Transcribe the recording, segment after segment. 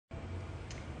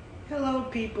Hello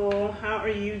people, how are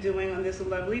you doing on this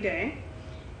lovely day?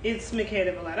 It's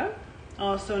Makeda Valletta,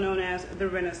 also known as the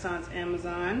Renaissance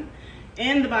Amazon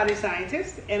and the Body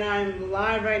Scientist, and I'm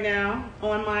live right now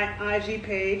on my IG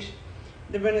page,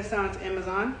 the Renaissance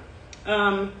Amazon.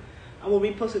 I will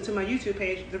repost it to my YouTube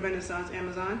page, the Renaissance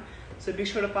Amazon, so be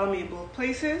sure to follow me in both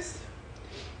places.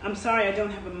 I'm sorry I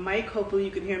don't have a mic, hopefully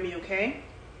you can hear me okay,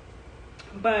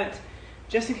 but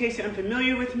just in case you're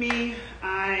unfamiliar with me,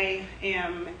 I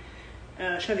am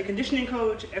strength and conditioning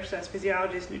coach, exercise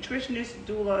physiologist, nutritionist,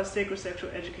 doula, sacred sexual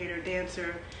educator,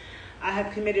 dancer. I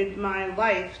have committed my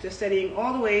life to studying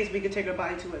all the ways we can take our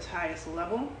body to its highest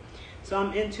level. So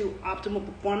I'm into optimal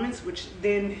performance, which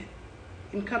then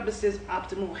encompasses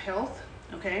optimal health,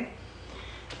 okay?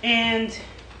 And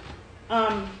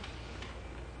I'm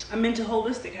into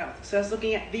holistic health, so that's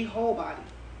looking at the whole body.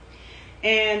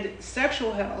 And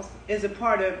sexual health is a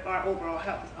part of our overall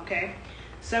health, okay?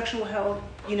 Sexual health,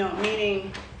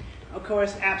 meaning, of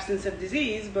course, absence of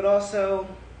disease, but also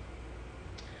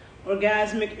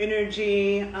orgasmic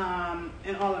energy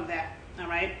and all of that, all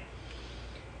right?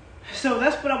 So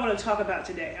that's what I want to talk about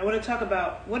today. I want to talk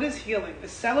about what is healing.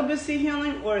 Is celibacy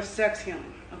healing or is sex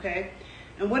healing, okay?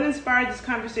 And what inspired this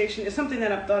conversation is something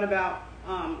that I've thought about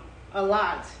a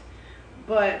lot,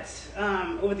 but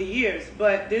over the years.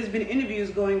 But there's been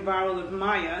interviews going viral of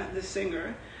Maya, the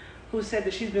singer, who said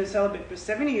that she's been celibate for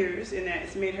 7 years and that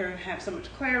it's made her have so much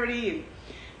clarity, and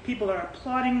people are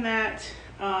applauding that.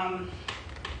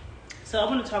 So I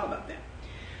want to talk about that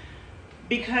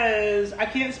because I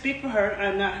can't speak for her,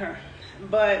 I'm not her,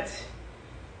 but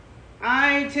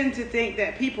I tend to think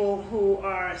that people who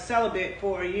are celibate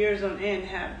for years on end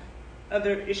have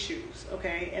other issues,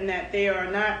 okay, and that they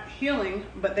are not healing,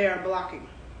 but they are blocking,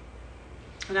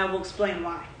 and I will explain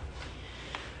why.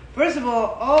 First of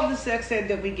all of the sex ed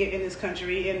that we get in this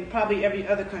country, and probably every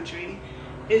other country,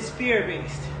 is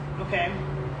fear-based, okay?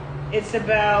 It's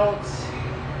about,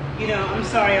 I'm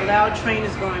sorry, a loud train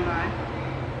is going by.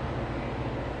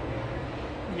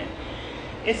 Yeah.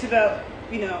 It's about,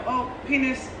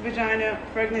 penis, vagina,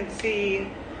 pregnancy,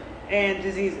 and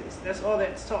diseases. That's all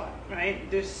that's taught,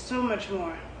 right? There's so much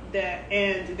more that,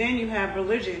 and then you have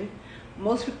religion.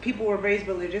 Most people were raised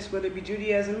religious, whether it be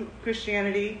Judaism,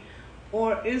 Christianity,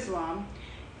 or Islam,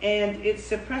 and it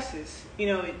suppresses.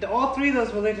 All three of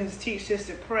those religions teach to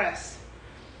suppress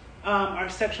our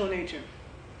sexual nature,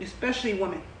 especially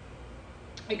women.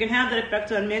 It can have that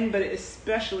effect on men, but it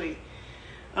especially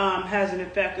has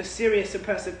a serious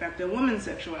suppressive effect on women's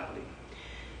sexuality.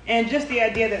 And just the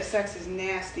idea that sex is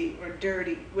nasty or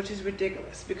dirty, which is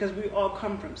ridiculous because we all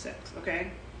come from sex,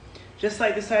 okay? Just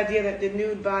like this idea that the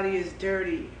nude body is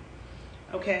dirty,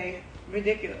 okay?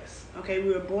 Ridiculous, okay?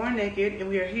 We were born naked and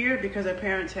we are here because our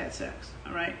parents had sex,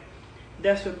 all right?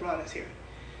 That's what brought us here.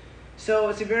 So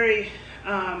it's a very,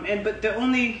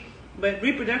 but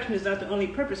reproduction is not the only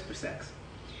purpose for sex.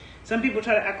 Some people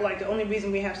try to act like the only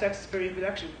reason we have sex is for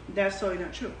reproduction. That's totally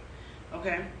not true,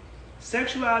 okay?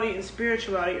 Sexuality and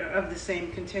spirituality are of the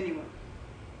same continuum.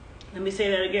 Let me say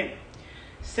that again.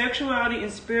 Sexuality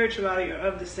and spirituality are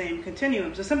of the same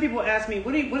continuum. So some people ask me,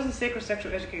 what is a sacred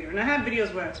sexual educator? And I have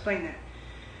videos where I explain that.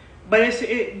 But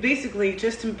it basically,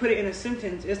 just to put it in a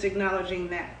sentence, it's acknowledging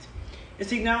that.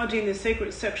 It's acknowledging the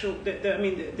sacred sexual,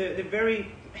 the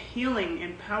very healing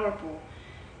and powerful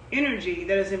energy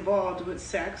that is involved with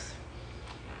sex.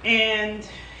 And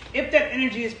if that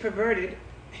energy is perverted,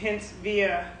 hence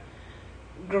via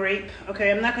grape,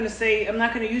 okay,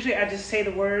 usually I just say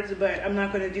the words, but I'm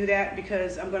not going to do that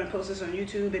because I'm going to post this on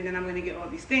YouTube and then I'm going to get all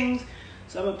these things.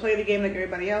 So I'm going to play the game like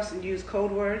everybody else and use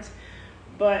code words.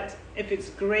 But if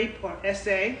it's grape or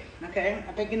SA, okay,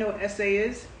 I think you know what SA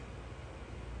is.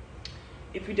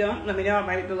 If you don't, let me know, I'll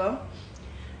write it below.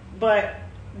 But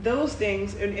those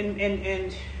things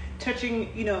and touching,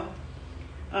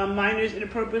 minors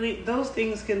inappropriately, those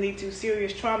things can lead to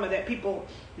serious trauma that people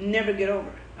never get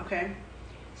over, okay?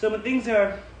 So when things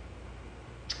are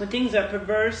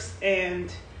perverse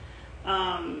and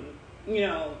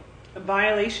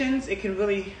violations, it can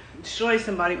really destroy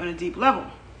somebody on a deep level.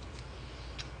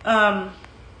 And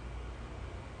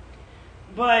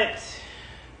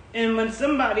when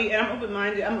somebody, and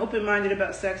I'm open-minded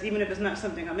about sex, even if it's not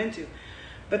something I'm into.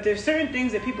 But there's certain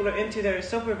things that people are into that are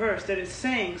so perverse that it's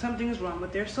saying something is wrong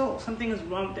with their soul, something is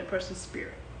wrong with that person's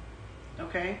spirit,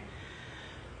 okay?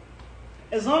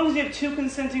 As long as you have 2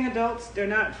 consenting adults, they're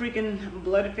not freaking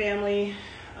blood family.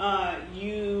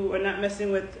 You are not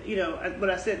messing with, what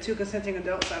I said, 2 consenting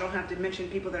adults. I don't have to mention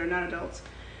people that are not adults.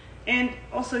 And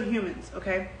also humans,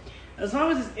 okay? As long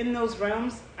as it's in those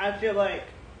realms, I feel like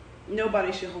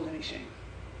nobody should hold any shame.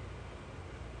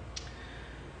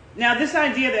 Now, this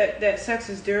idea that sex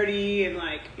is dirty and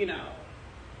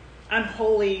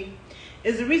unholy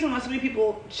is the reason why so many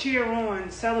people cheer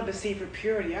on celibacy for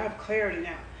purity. I have clarity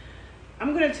now.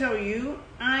 I'm going to tell you,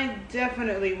 I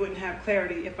definitely wouldn't have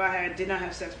clarity if I did not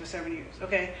have sex for 7 years,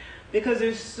 okay? Because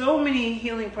there's so many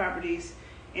healing properties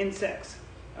in sex,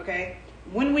 okay?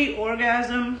 When we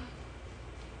orgasm,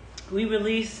 we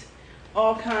release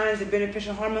all kinds of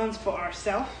beneficial hormones for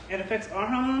ourselves. It affects our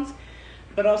hormones,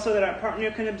 but also that our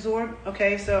partner can absorb,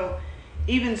 okay? So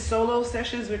even solo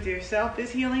sessions with yourself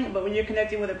is healing, but when you're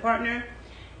connecting with a partner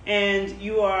and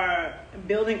you are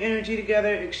building energy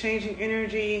together, exchanging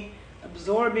energy,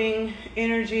 absorbing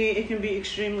energy, it can be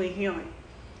extremely healing,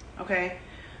 okay?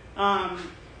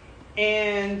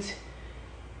 And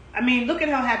I mean, look at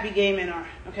how happy gay men are,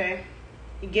 okay?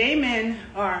 Gay men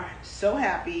are so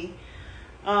happy.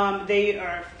 They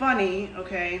are funny,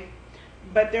 okay?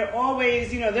 But they're always,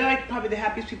 they're like probably the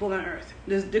happiest people on earth.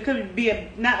 There could be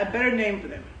not a better name for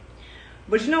them.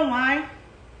 But you know why?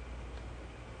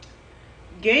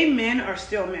 Gay men are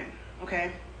still men,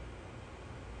 okay?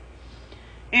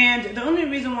 And the only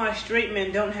reason why straight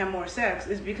men don't have more sex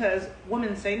is because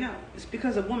women say no. It's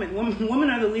because of women. Women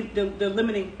are the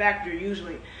limiting factor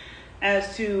usually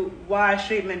as to why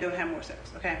straight men don't have more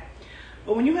sex, okay?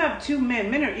 But when you have two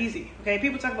men are easy, okay?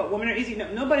 People talk about women are easy.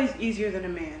 No, nobody's easier than a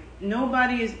man.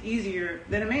 Nobody is easier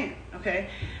than a man, okay?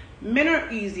 Men are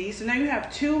easy, so now you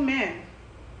have two men.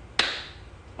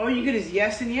 All you get is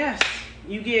yes and yes.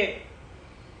 You get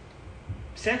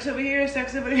sex over here,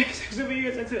 sex over here, sex over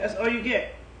here, sex over here. That's all you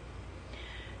get.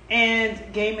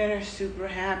 And gay men are super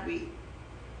happy.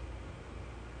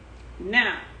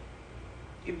 Now,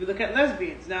 if you look at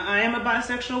lesbians, now I am a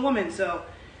bisexual woman, so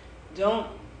don't,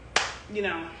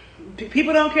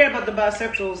 people don't care about the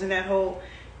bisexuals and that whole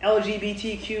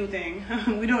LGBTQ thing.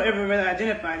 We don't ever really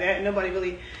identify that. Nobody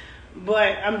really,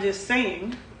 but I'm just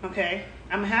saying, okay,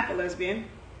 I'm half a lesbian,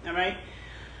 all right?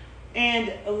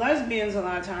 And lesbians a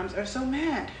lot of times are so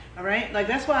mad, all right? Like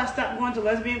that's why I stopped going to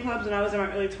lesbian clubs when I was in my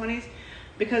early 20s.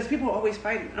 Because people are always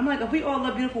fighting. I'm like, if we all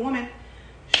love beautiful women,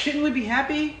 shouldn't we be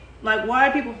happy? Like, why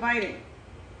are people fighting?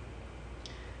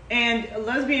 And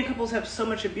lesbian couples have so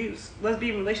much abuse.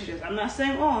 Lesbian relationships. I'm not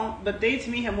saying all, but they, to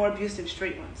me, have more abuse than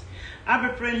straight ones. I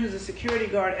have a friend who's a security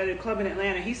guard at a club in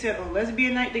Atlanta. He said on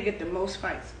lesbian night, they get the most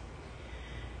fights.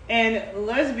 And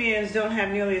lesbians don't have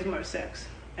nearly as much sex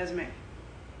as men,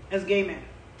 as gay men.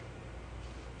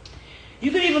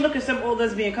 You can even look at some old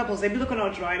lesbian couples. They be looking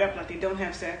all dried up like they don't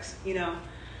have sex,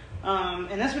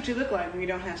 and that's what you look like when you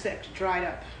don't have sex, dried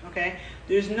up, okay?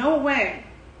 There's no way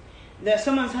that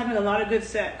someone's having a lot of good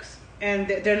sex and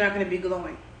that they're not going to be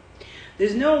glowing.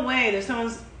 There's no way that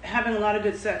someone's having a lot of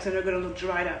good sex and they're going to look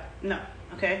dried up. No,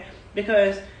 okay?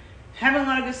 Because having a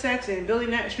lot of good sex and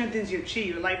building that strengthens your chi,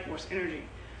 your life force, energy.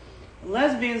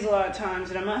 Lesbians a lot of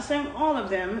times, and I'm not saying all of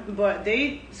them, but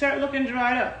they start looking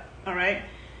dried up, all right?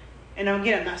 And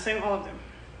again, I'm not saying all of them.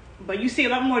 But you see a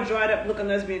lot more dried up looking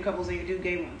lesbian couples than you do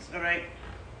gay ones, all right?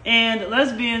 And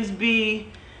lesbians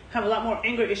have a lot more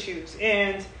anger issues.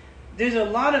 And there's a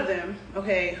lot of them,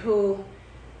 okay, who,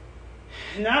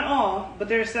 not all, but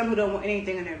there are some who don't want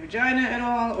anything in their vagina at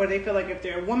all, or they feel like if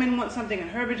their woman wants something in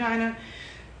her vagina,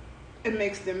 it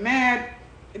makes them mad.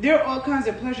 There are all kinds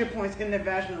of pleasure points in the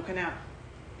vaginal canal.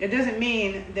 It doesn't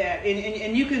mean that,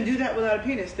 and you can do that without a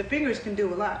penis. The fingers can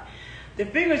do a lot. The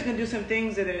fingers can do some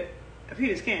things that a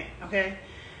penis can't, okay?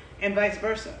 And vice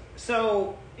versa.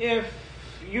 So if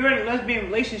you're in a lesbian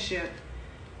relationship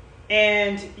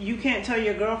and you can't tell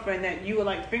your girlfriend that you would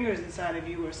like fingers inside of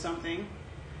you or something,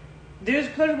 there's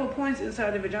pleasurable points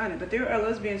inside the vagina, but there are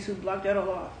lesbians who block that all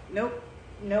off. Nope,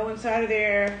 no inside of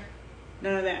there,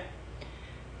 none of that.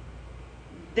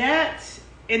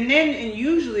 And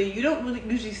usually, you don't really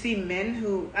usually see men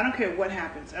who, I don't care what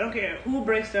happens, I don't care who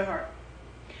breaks their heart.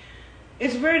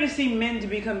 It's rare to see men to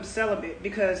become celibate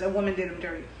because a woman did them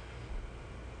dirty.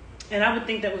 And I would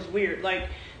think that was weird. Like,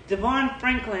 Devon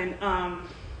Franklin,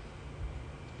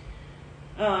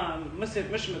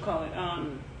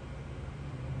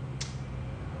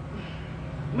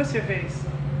 what's her face?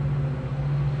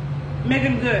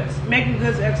 Megan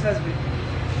Good's ex-husband.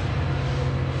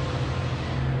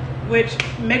 Which,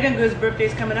 Megan Good's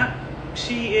birthday's coming up.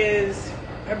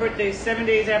 Her birthday's 7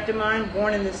 days after mine,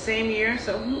 born in the same year,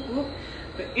 so whoop, whoop.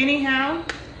 But anyhow,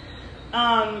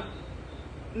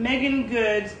 Megan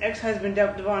Good's ex-husband,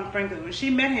 Devon Franklin, when she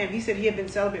met him, he said he had been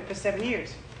celibate for 7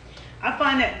 years. I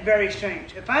find that very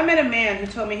strange. If I met a man who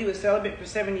told me he was celibate for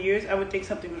 7 years, I would think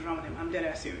something was wrong with him. I'm dead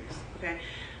ass serious, okay?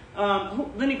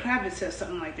 Lenny Kravitz said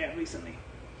something like that recently.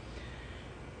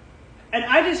 And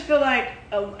I just feel like,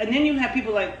 and then you have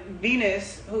people like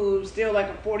Venus, who's still like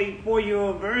a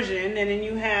 44-year-old version, and then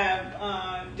you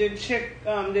have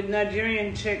the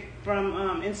Nigerian chick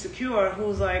from Insecure,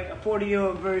 who's like a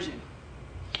 40-year-old version.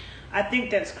 I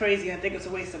think that's crazy. I think it's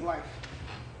a waste of life.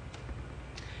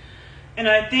 And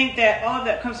I think that all of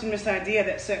that comes from this idea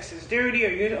that sex is dirty, or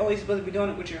you're always supposed to be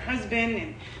doing it with your husband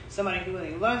and somebody who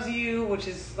really loves you, which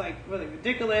is like really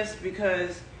ridiculous,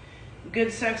 because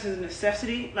good sex is a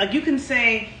necessity. Like, you can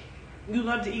say you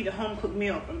love to eat a home-cooked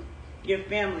meal from your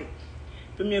family,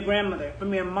 from your grandmother,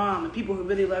 from your mom, and people who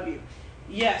really love you.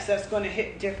 Yes, that's going to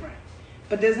hit different.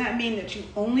 But does that mean that you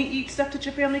only eat stuff that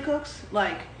your family cooks?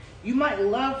 Like, you might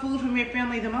love food from your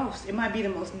family the most. It might be the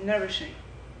most nourishing.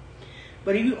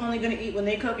 But are you only going to eat when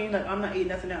they cook, and you're like, I'm not eating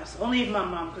nothing else? Only if my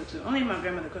mom cooks it. Only if my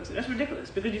grandmother cooks it. That's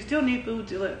ridiculous, because you still need food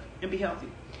to live and be healthy.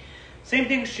 Same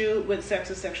thing's true with sex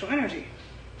and sexual energy.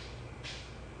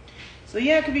 So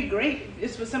yeah, it could be great.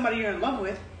 It's with somebody you're in love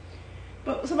with.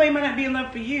 But somebody might not be in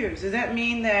love for years. Does that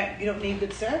mean that you don't need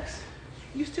good sex?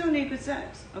 You still need good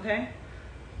sex, okay?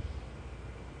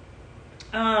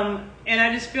 And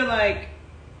I just feel like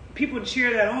people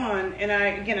cheer that on. And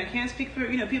I can't speak for,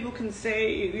 people can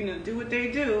say, do what they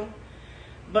do.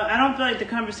 But I don't feel like the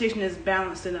conversation is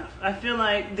balanced enough. I feel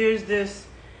like there's this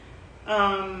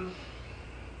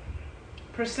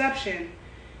perception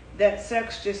that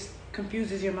sex just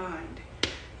confuses your mind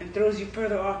and throws you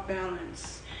further off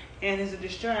balance and is a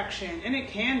distraction. And it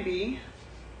can be,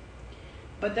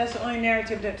 but that's the only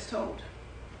narrative that's told.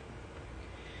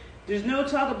 There's no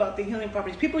talk about the healing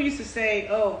properties. People used to say,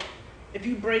 oh, if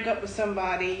you break up with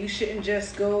somebody, you shouldn't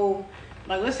just go,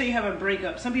 like, let's say you have a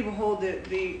breakup. Some people hold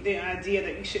the idea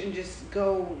that you shouldn't just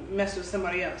go mess with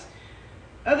somebody else.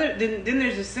 Then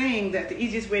there's a saying that the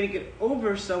easiest way to get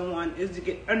over someone is to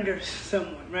get under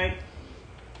someone, right?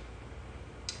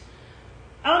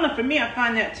 I don't know, for me, I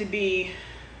find that to be,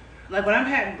 like, when I've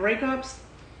had breakups,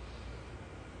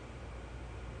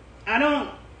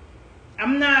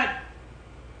 I'm not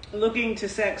looking to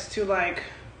sex to, like,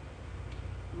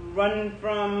 run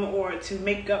from or to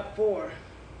make up for.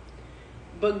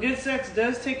 But good sex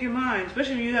does take your mind,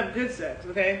 especially when you have good sex,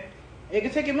 okay? It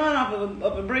can take your mind off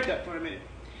of a breakup for a minute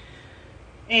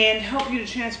and help you to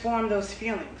transform those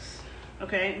feelings.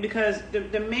 Okay, because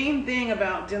the main thing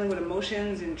about dealing with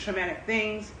emotions and traumatic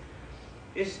things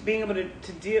is being able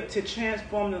to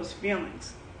transform those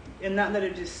feelings and not let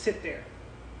it just sit there.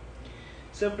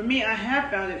 So for me, I have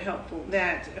found it helpful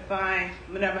that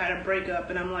whenever I had a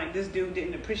breakup and I'm like, this dude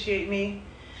didn't appreciate me,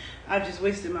 I just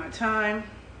wasted my time.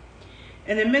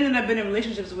 And the men that I've been in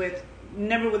relationships with,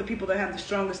 never were the people that have the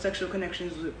strongest sexual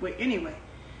connections with anyway.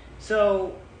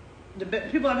 So the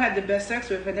people I've had the best sex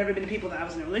with have never been the people that I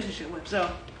was in a relationship with. So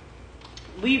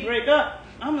we break up.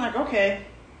 I'm like, okay,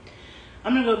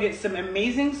 I'm going to go get some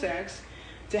amazing sex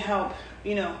to help,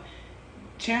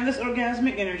 channel this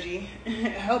orgasmic energy,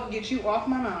 help get you off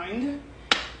my mind.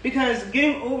 Because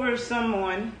getting over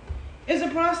someone is a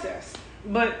process.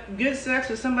 But good sex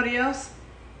with somebody else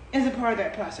is a part of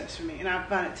that process for me. And I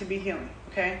find it to be healing,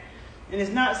 okay? And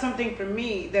it's not something for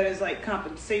me that is like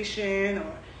compensation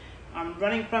or I'm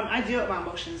running from. I deal with my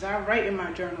emotions. I write in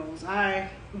my journals.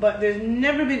 But there's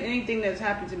never been anything that's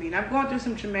happened to me. And I've gone through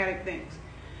some traumatic things.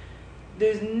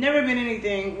 There's never been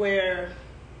anything where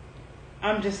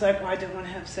I'm just like, I don't want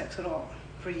to have sex at all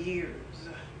for years.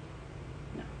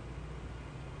 No.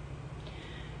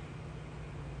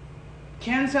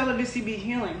 Can celibacy be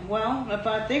healing? Well, if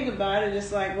I think about it,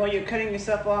 it's like, well, you're cutting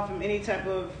yourself off from any type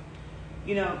of,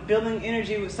 building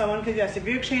energy with someone. Because yes, if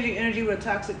you're exchanging energy with a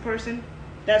toxic person,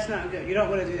 that's not good. You don't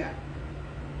want to do that.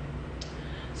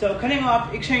 So cutting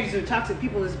off exchanges with toxic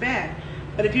people is bad.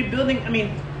 But if you're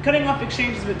cutting off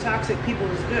exchanges with toxic people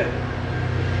is good.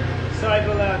 Sorry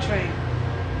for a loud train.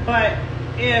 But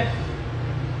if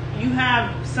you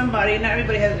have somebody, not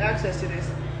everybody has access to this,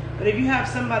 but if you have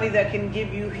somebody that can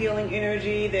give you healing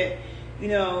energy that,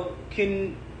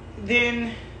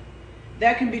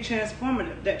 that can be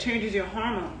transformative. That changes your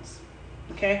hormones.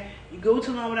 Okay? You go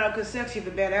too long without good sex, you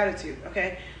have a bad attitude,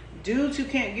 okay? Dudes who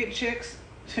can't get chicks,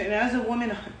 and as a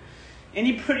woman,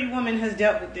 any pretty woman has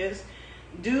dealt with this.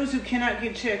 Dudes who cannot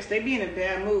get chicks, they be in a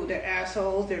bad mood. They're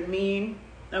assholes, they're mean,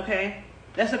 okay?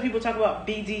 That's what people talk about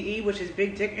BDE, which is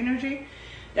big dick energy.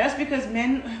 That's because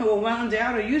men who are wound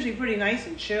out are usually pretty nice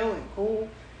and chill and cool.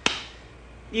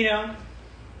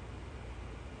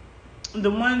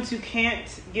 The ones who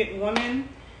can't get women,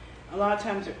 a lot of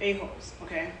times are a-holes,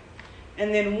 okay?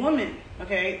 And then women,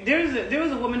 okay? There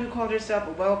was a woman who called herself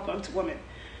a well-fucked woman.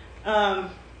 A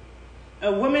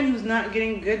woman who's not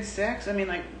getting good sex,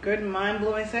 good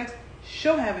mind-blowing sex,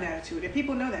 she'll have an attitude. And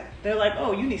people know that. They're like,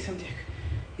 oh, you need some dick.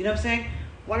 You know what I'm saying?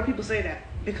 Why do people say that?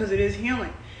 Because it is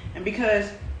healing. And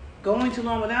because going too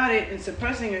long without it and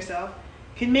suppressing yourself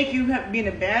can make you be in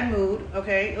a bad mood,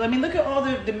 okay? I mean, look at all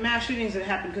the mass shootings that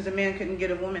happened because a man couldn't get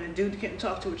a woman, a dude couldn't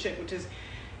talk to a chick, which is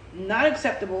not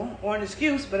acceptable or an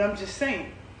excuse, but I'm just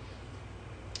saying.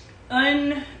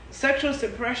 Sexual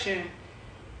suppression,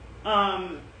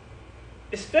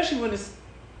 especially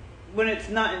when it's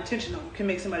not intentional, can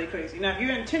make somebody crazy. Now, if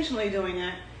you're intentionally doing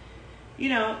that, you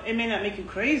know, it may not make you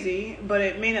crazy, but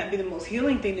it may not be the most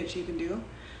healing thing that you can do.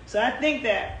 So I think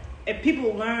that if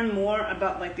people learn more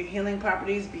about like the healing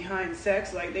properties behind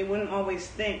sex, like they wouldn't always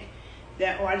think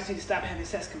that, oh, I just need to stop having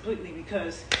sex completely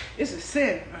because it's a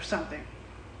sin or something.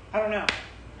 I don't know.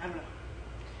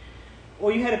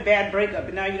 Or you had a bad breakup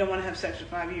and now you don't want to have sex for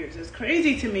 5 years. It's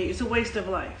crazy to me. It's a waste of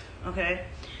life, okay?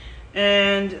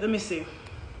 And let me see.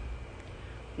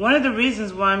 One of the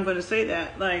reasons why I'm going to say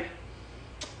that, like,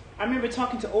 I remember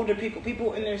talking to older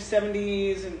people in their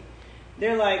 70s, and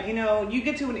they're like, you know, you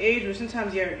get to an age where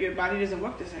sometimes your body doesn't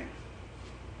work the same.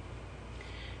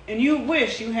 And you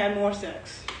wish you had more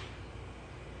sex.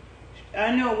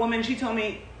 I know a woman, she told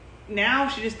me now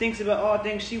she just thinks about all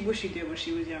things she wished she did when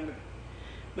she was younger.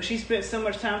 But she spent so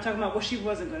much time talking about what she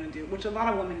wasn't going to do, which a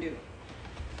lot of women do.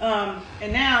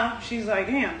 And now she's like,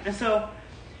 damn. And so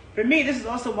for me, this is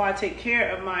also why I take care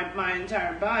of my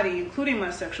entire body, including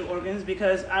my sexual organs,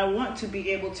 because I want to be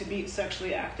able to be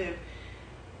sexually active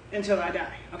until I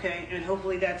die, okay? And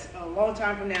hopefully that's a long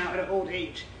time from now at an old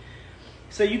age.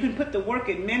 So you can put the work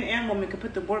in, men and women can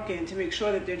put the work in to make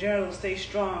sure that their genitals stay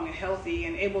strong and healthy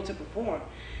and able to perform.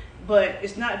 But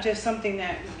it's not just something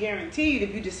that is guaranteed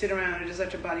if you just sit around and just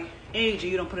let your body age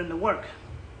and you don't put in the work.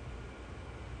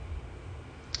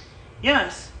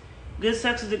 Yes, good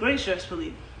sex is a great stress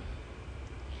reliever.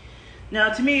 Now,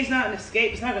 to me, it's not an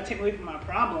escape. It's not going to take away from my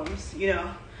problems, you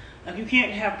know. Like, you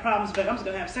can't have problems, but I'm just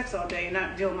going to have sex all day and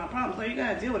not deal with my problems. No, you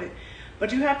got to deal with it.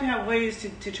 But you have to have ways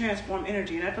to transform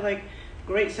energy. And I feel like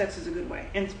great sex is a good way.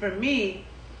 And for me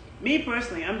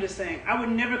personally, I'm just saying, I would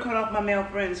never cut off my male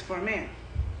friends for a man.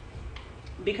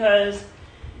 Because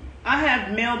I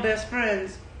have male best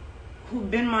friends who've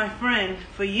been my friend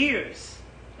for years,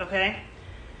 okay?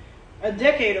 A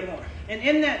decade or more. And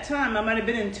in that time, I might have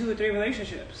been in 2 or 3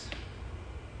 relationships.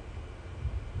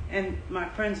 And my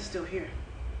friends are still here.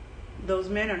 Those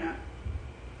men are not.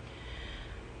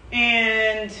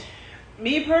 And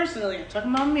me personally, I'm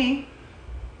talking about me,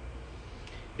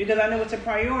 because I know it's a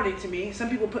priority to me. Some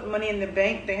people put money in the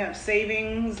bank, they have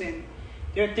savings, and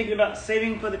they're thinking about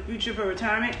saving for the future, for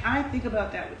retirement. I think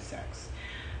about that with sex.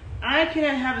 I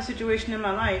cannot have a situation in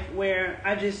my life where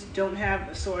I just don't have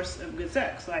a source of good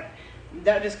sex. Like,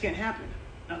 that just can't happen,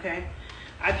 okay?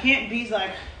 I can't be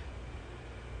like,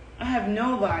 I have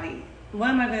nobody.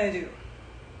 What am I going to do?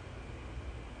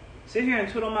 Sit here and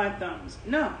twiddle my thumbs?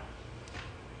 No.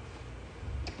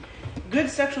 Good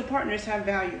sexual partners have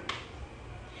value.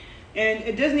 And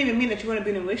it doesn't even mean that you want to be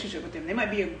in a relationship with them. They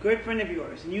might be a good friend of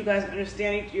yours, and you guys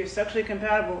understand, you're sexually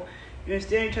compatible, you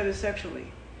understand each other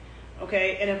sexually.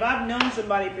 Okay? And if I've known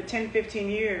somebody for 10, 15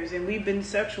 years, and we've been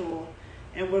sexual,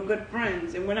 and we're good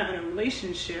friends, and we're not in a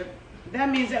relationship, that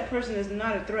means that person is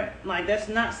not a threat. Like, that's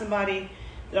not somebody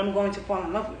that I'm going to fall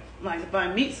in love with. Like, if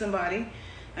I meet somebody,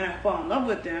 and I fall in love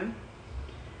with them,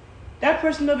 that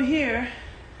person over here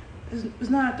is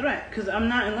not a threat, because I'm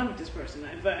not in love with this person.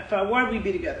 If I were, we'd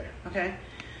be together, okay?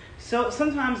 So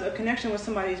sometimes a connection with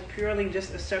somebody is purely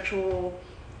just a sexual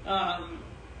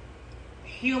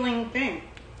healing thing.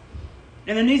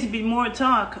 And there needs to be more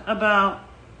talk about,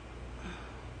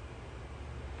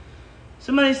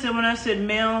 somebody said when I said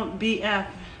male BF,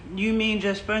 you mean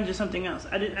just friends or something else?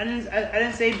 I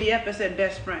didn't say BF, I said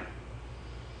best friend.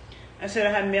 I said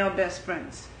I have male best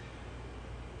friends.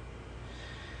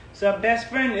 So a best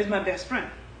friend is my best friend.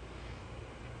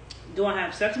 Do I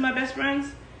have sex with my best friends?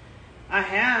 I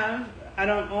have. I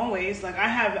don't always. Like, I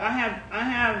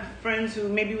have friends who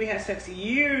maybe we had sex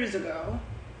years ago,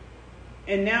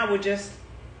 and now we're just,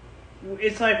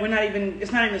 it's like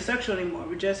it's not even sexual anymore.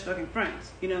 We're just fucking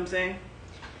friends. You know what I'm saying?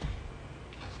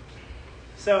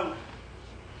 So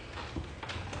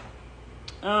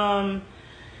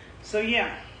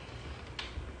yeah.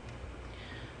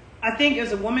 I think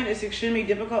as a woman, it's extremely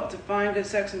difficult to find good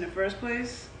sex in the first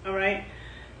place, all right?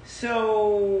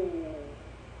 So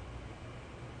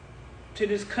to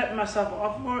just cut myself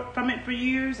off from it for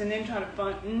years and then try to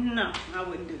find, no, I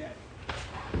wouldn't do that.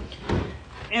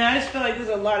 And I just feel like there's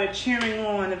a lot of cheering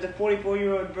on of the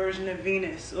 44-year-old version of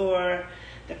Venus, or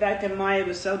the fact that Maya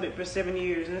was celibate for 7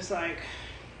 years. And it's like,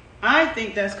 I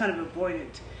think that's kind of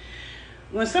avoidant.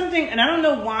 when something, and I don't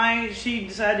know why she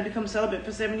decided to become celibate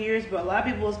for 7 years, but a lot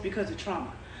of people it's because of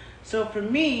trauma. So for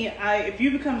me, if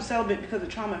you become celibate because of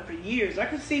trauma for years, I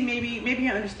could see maybe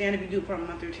I understand if you do it for a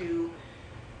month or two,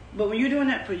 but when you're doing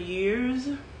that for years,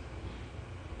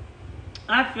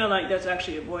 I feel like that's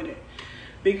actually avoided.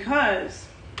 Because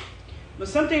when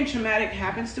something traumatic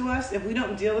happens to us, if we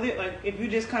don't deal with it, like if you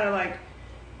just kind of like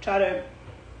try to,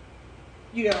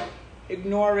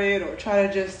 ignore it or try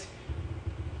to just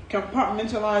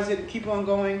compartmentalize it and keep on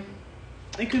going,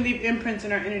 it can leave imprints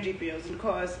in our energy fields and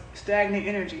cause stagnant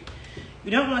energy.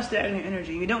 You don't want stagnant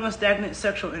energy. You don't want stagnant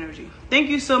sexual energy. Thank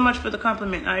you so much for the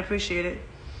compliment. I appreciate it.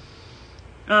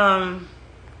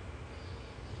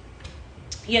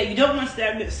 Yeah, you don't want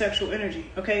stagnant sexual energy,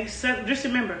 okay? So just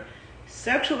remember,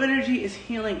 sexual energy is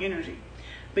healing energy.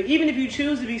 But even if you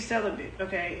choose to be celibate,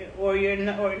 okay, or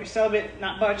you're celibate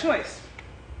not by choice,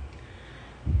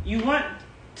 you want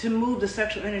to move the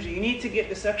sexual energy. You need to get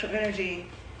the sexual energy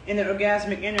and the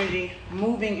orgasmic energy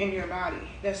moving in your body.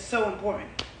 That's so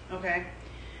important, okay?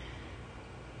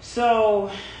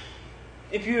 So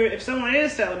if someone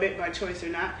is celibate by choice or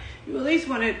not, you at least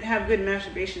want to have good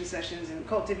masturbation sessions and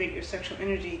cultivate your sexual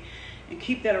energy and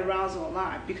keep that arousal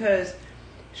alive, because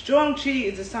strong chi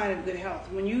is a sign of good health.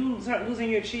 When you start losing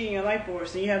your chi and your life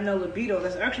force and you have no libido,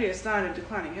 that's actually a sign of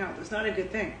declining health. It's not a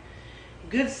good thing.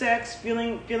 Good sex,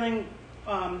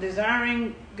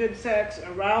 desiring good sex,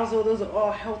 arousal, those are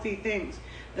all healthy things.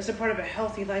 That's a part of a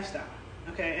healthy lifestyle,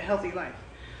 okay? A healthy life.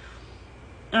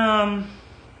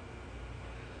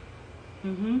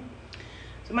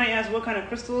 Somebody asked, what kind of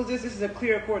crystal is this? This is a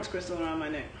clear quartz crystal around my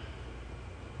neck.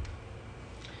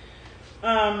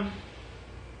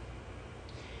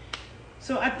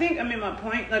 So I think I made my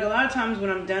point. Like a lot of times when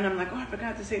I'm done, I'm like, oh, I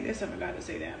forgot to say this, I forgot to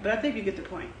say that. But I think you get the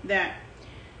point that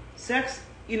sex,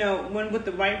 when with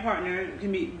the right partner,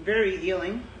 can be very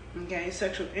healing. Okay,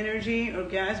 sexual energy,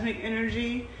 orgasmic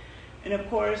energy, and of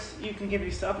course you can give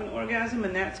yourself an orgasm,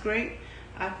 and that's great.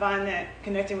 I find that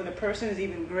connecting with a person is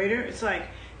even greater. It's like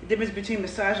the difference between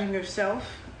massaging yourself.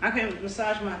 I can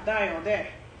massage my thigh all day,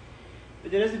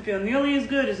 but it doesn't feel nearly as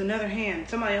good as another hand,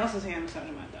 somebody else's hand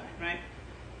massaging my thigh, right?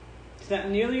 It's not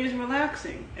nearly as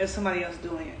relaxing as somebody else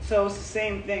doing it. So it's the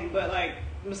same thing, but like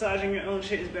massaging your own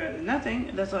shit is better than nothing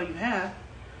if that's all you have.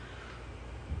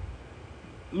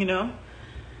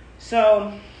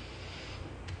 So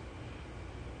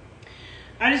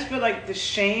I just feel like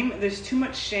there's too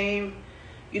much shame,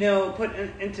 put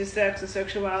into sex and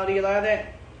sexuality. A lot of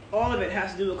that, all of it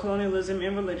has to do with colonialism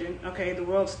and religion. Okay, the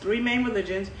world's 3 main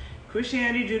religions: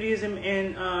 Christianity, Judaism,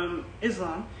 and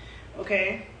Islam.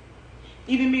 Okay,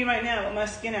 even me right now with my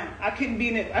skin out, I couldn't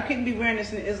be wearing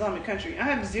this in an Islamic country. I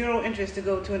have zero interest to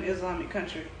go to an Islamic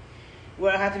country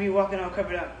where I have to be walking all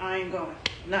covered up. I ain't going.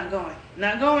 Not going.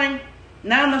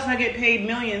 Not unless I get paid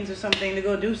millions or something to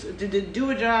go do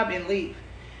a job and leave.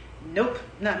 Nope,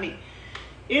 not me.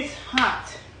 It's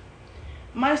hot.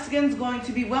 My skin's going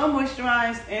to be well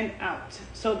moisturized and out,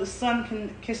 so the sun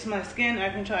can kiss my skin. I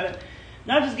can try to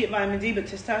not just get vitamin D, but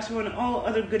testosterone and all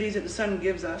other goodies that the sun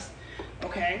gives us.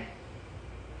 Okay.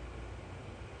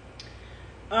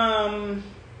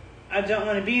 I don't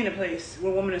want to be in a place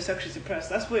where women are sexually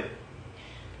suppressed.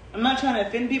 I'm not trying to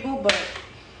offend people, but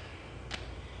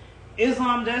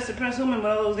Islam does suppress women with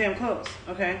all those damn clothes,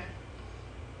 okay?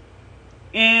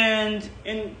 And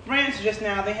in France just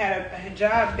now, they had a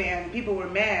hijab ban. People were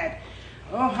mad.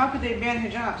 Oh, how could they ban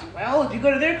hijabs? Well, if you go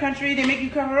to their country, they make you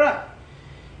cover up.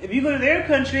 If you go to their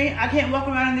country, I can't walk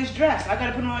around in this dress. I got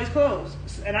to put on all these clothes.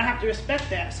 And I have to respect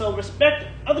that. So respect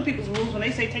other people's rules when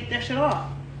they say take that shit off.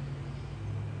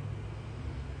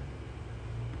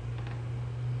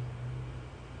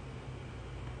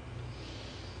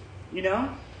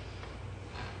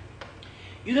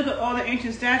 You look at all the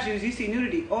ancient statues, you see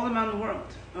nudity all around the world,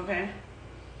 okay?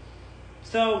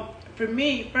 So for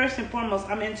me, first and foremost,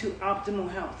 I'm into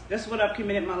optimal health. That's what I've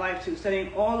committed my life to,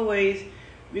 studying all the ways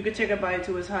we could take our body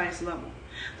to its highest level.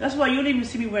 That's why you don't even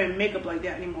see me wearing makeup like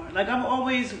that anymore. Like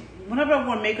whenever I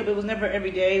wore makeup, it was never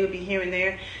every day, it would be here and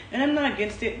there. And I'm not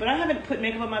against it, but I haven't put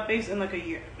makeup on my face in like a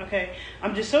year, okay?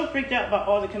 I'm just so freaked out about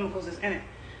all the chemicals that's in it.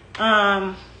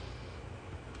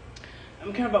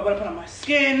 I'm caring about what I put on my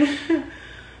skin,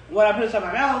 what I put inside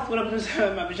my mouth, what I put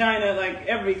inside my vagina, like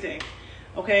everything,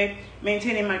 okay?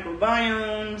 Maintaining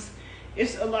microbiomes.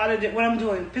 It's a lot of what I'm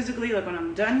doing physically. Like when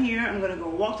I'm done here, I'm going to go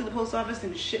walk to the post office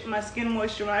and ship my skin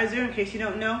moisturizer. In case you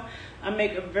don't know, I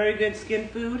make a very good skin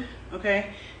food, okay?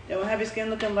 That will have your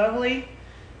skin looking lovely,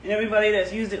 and everybody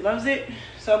that's used it loves it.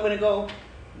 So I'm going to go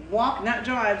walk, not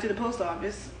drive, to the post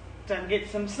office to get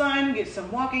some sun, get some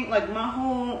walking. Like my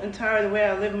whole entire the way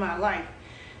I live my life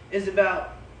is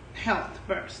about health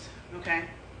first, okay?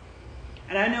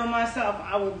 And I know myself,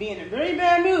 I will be in a very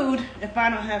bad mood if I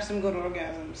don't have some good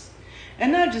orgasms.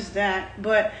 And not just that,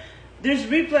 but there's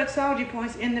reflexology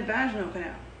points in the vaginal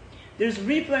canal. There's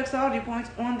reflexology points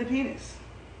on the penis.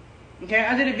 Okay,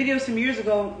 I did a video some years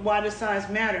ago, why does size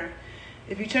matter?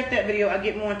 If you check that video, I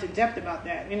get more into depth about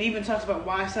that. And it even talks about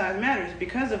why size matters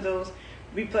because of those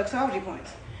reflexology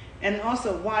points. And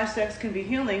also why sex can be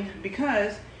healing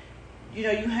because, you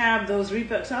know, you have those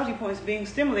reflexology points being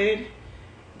stimulated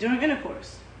during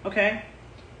intercourse. Okay?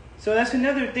 So that's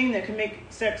another thing that can make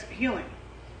sex healing.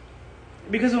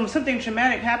 Because when something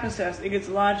traumatic happens to us, it gets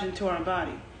lodged into our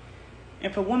body.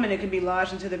 And for women, it can be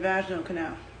lodged into the vaginal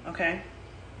canal. Okay?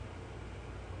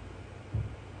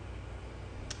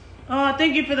 Oh,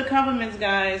 thank you for the compliments,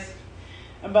 guys,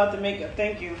 about the makeup.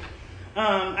 Thank you.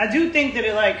 I do think that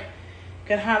it like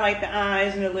can highlight the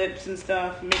eyes and the lips and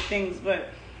stuff, and make things, but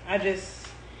I just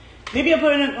maybe I'll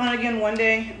put it on again one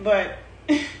day. But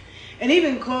and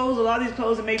even clothes, a lot of these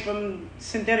clothes are made from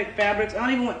synthetic fabrics. I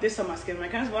don't even want this on my skin.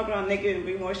 Like, I just walk around naked and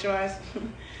be moisturized.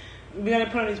 We gotta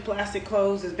put on these plastic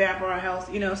clothes. It's bad for our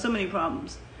health. You know, so many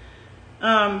problems.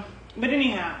 But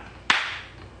anyhow.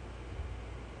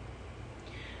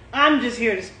 I'm just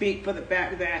here to speak for the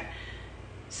fact that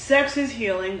sex is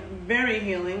healing, very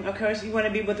healing. Of course, you want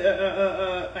to be with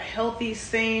a healthy,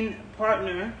 sane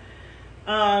partner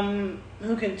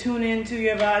who can tune into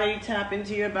your body, tap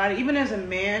into your body. Even as a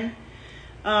man,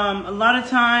 a lot of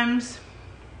times,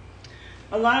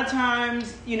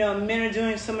 you know, men are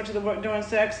doing so much of the work during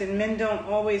sex, and men don't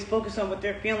always focus on what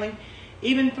they're feeling.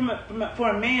 Even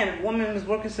for a man, a woman was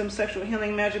working some sexual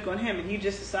healing magic on him, and he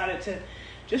just decided to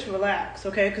just relax,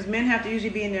 okay? Because men have to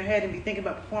usually be in their head and be thinking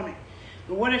about performing.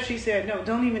 But what if she said, no,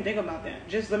 don't even think about that.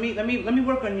 Just let me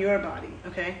work on your body,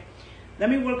 okay? Let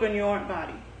me work on your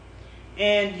body.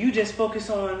 And you just focus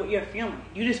on what you're feeling.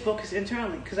 You just focus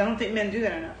internally, because I don't think men do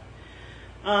that enough.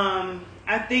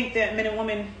 I think that men and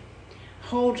women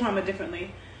hold trauma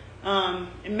differently. And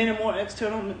men are more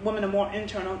external, women are more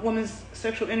internal. Women's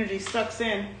sexual energy sucks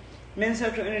in, men's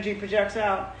sexual energy projects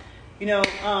out. You know,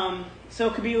 so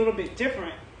it could be a little bit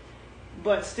different,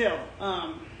 but still,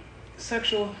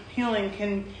 sexual healing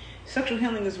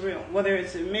is real, whether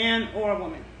it's a man or a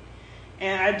woman.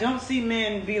 And I don't see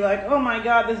men be like, oh my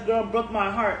God, this girl broke my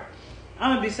heart.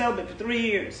 I'm gonna be celibate for 3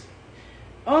 years.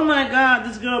 Oh my God,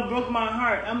 this girl broke my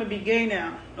heart. I'm gonna be gay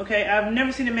now. Okay, I've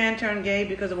never seen a man turn gay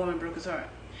because a woman broke his heart.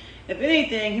 If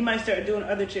anything, he might start doing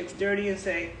other chicks dirty and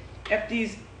say, F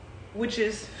these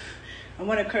witches. I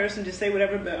want to curse and just say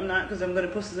whatever, but I'm not, because I'm going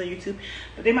to post this on YouTube.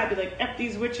 But they might be like, F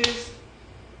these witches.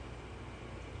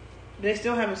 They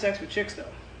still having sex with chicks, though.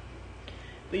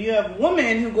 But you have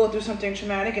women who go through something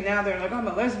traumatic, and now they're like, I'm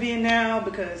a lesbian now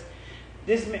because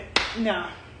this man. No,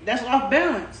 that's off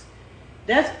balance.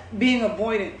 That's being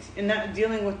avoidant and not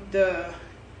dealing with the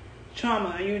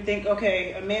trauma. And you would think,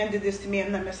 okay, a man did this to me.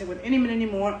 I'm not messing with any men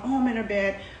anymore. All men are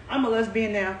bad. I'm a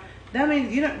lesbian now. That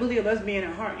means you're not really a lesbian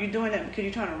at heart. You're doing that because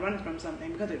you're trying to run from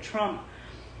something, because of trauma.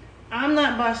 I'm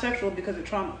not bisexual because of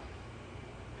trauma.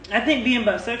 I think being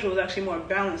bisexual is actually more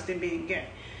balanced than being gay,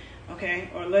 okay,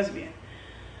 or lesbian.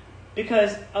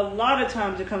 Because a lot of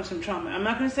times it comes from trauma. I'm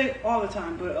not going to say all the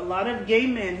time, but a lot of gay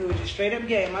men who are just straight up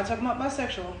gay, I'm not talking about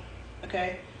bisexual,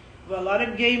 okay, but a lot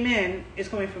of gay men is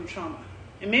coming from trauma.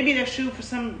 And maybe that's true for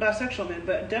some bisexual men,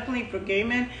 but definitely for gay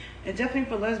men and definitely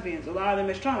for lesbians, a lot of them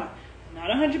is trauma. Not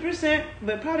 100%,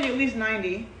 but probably at least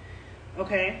 90%,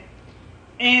 okay?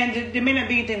 And there may not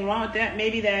be anything wrong with that.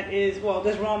 Maybe that is, well,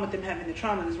 there's wrong with them having the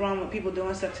trauma. There's wrong with people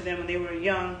doing stuff to them when they were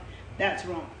young. That's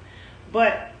wrong.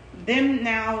 But them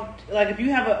now, like if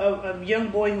you have a young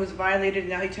boy who was violated and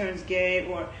now he turns gay,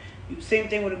 or same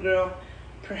thing with a girl,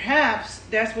 perhaps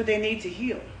that's what they need to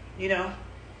heal, you know?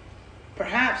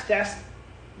 Perhaps that's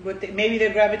what maybe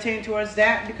they're gravitating towards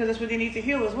that because that's what they need to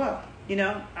heal as well, you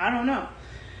know? I don't know.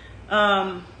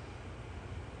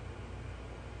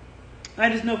 I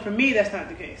just know for me that's not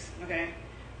the case, okay?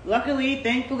 Luckily,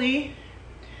 thankfully,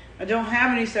 I don't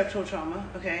have any sexual trauma,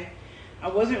 okay? I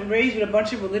wasn't raised with a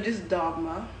bunch of religious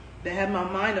dogma that had my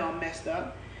mind all messed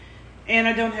up, and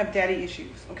I don't have daddy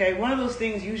issues, okay? One of those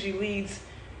things usually leads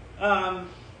women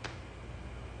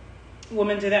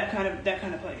to that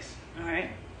kind of place, all right?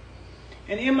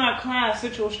 And in my class,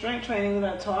 sexual strength training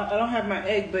that I taught, I don't have my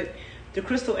egg, but the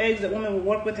crystal eggs that women would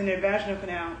work with in their vaginal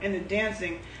canal and the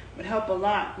dancing would help a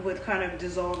lot with kind of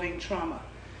dissolving trauma.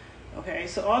 Okay,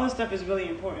 so all this stuff is really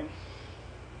important.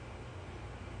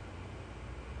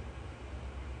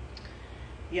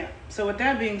 Yeah, so with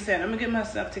that being said, I'm going to get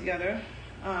myself together.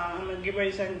 I'm going to get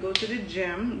ready so I can go to the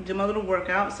gym, do my little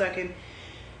workout so I can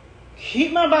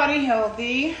keep my body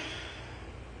healthy.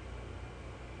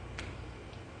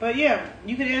 But yeah,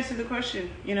 you could answer the question,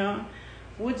 you know.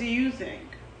 What do you think?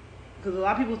 Because a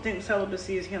lot of people think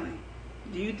celibacy is healing.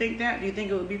 Do you think that? Do you think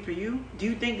it would be for you? Do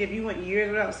you think if you went years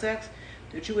without sex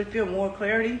that you would feel more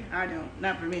clarity? I don't.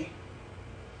 Not for me.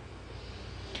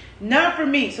 Not for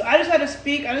me. So I just had to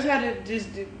speak. I just had to just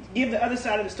give the other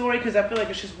side of the story because I feel like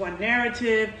it's just one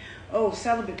narrative. Oh,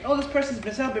 celibate. Oh, this person's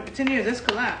been celibate for 10 years. Let's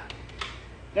collapse.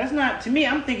 That's not, to me,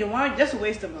 I'm thinking, why? That's a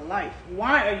waste of a life.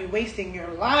 Why are you wasting your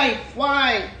life?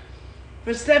 Why?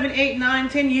 For 7, 8, 9,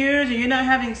 10 years and you're not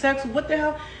having sex? What the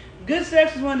hell? Good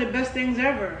sex is one of the best things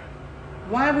ever.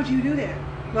 Why would you do that?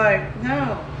 Like,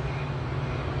 no.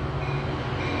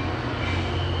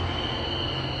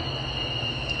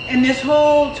 And this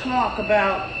whole talk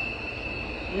about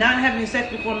not having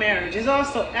sex before marriage is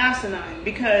also asinine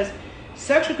because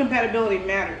sexual compatibility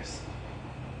matters.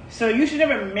 So you should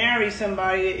never marry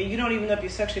somebody and you don't even know if you're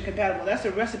sexually compatible. That's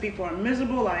a recipe for a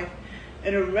miserable life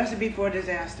and a recipe for a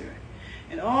disaster.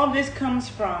 And all this comes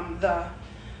from the,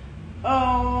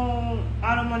 oh,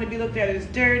 I don't want to be looked at as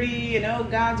dirty, and oh,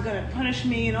 God's going to punish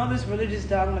me, and all this religious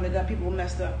dogma that got people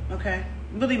messed up, okay?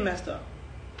 Really messed up.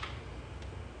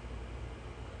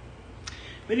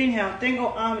 But anyhow,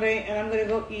 tengo hambre, and I'm going to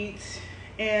go eat.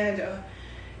 And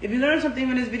if you learned something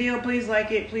from this video, please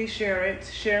like it, please share it.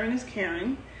 Sharing is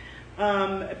caring.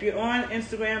 If you're on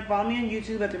Instagram, follow me on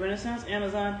YouTube at The Renaissance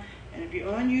Amazon. And if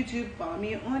you're on YouTube, follow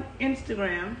me on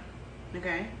Instagram.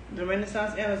 Okay, The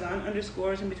Renaissance Amazon,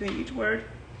 underscores in between each word.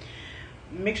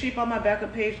 Make sure you follow my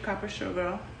backup page, Copper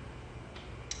Showgirl.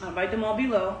 I'll write them all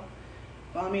below.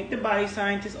 Follow me at The Body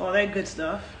Scientist, all that good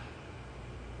stuff.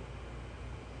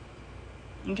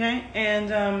 Okay,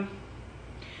 and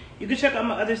you can check out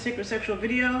my other sacred sexual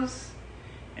videos.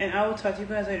 And I will talk to you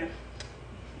guys later.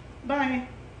 Bye.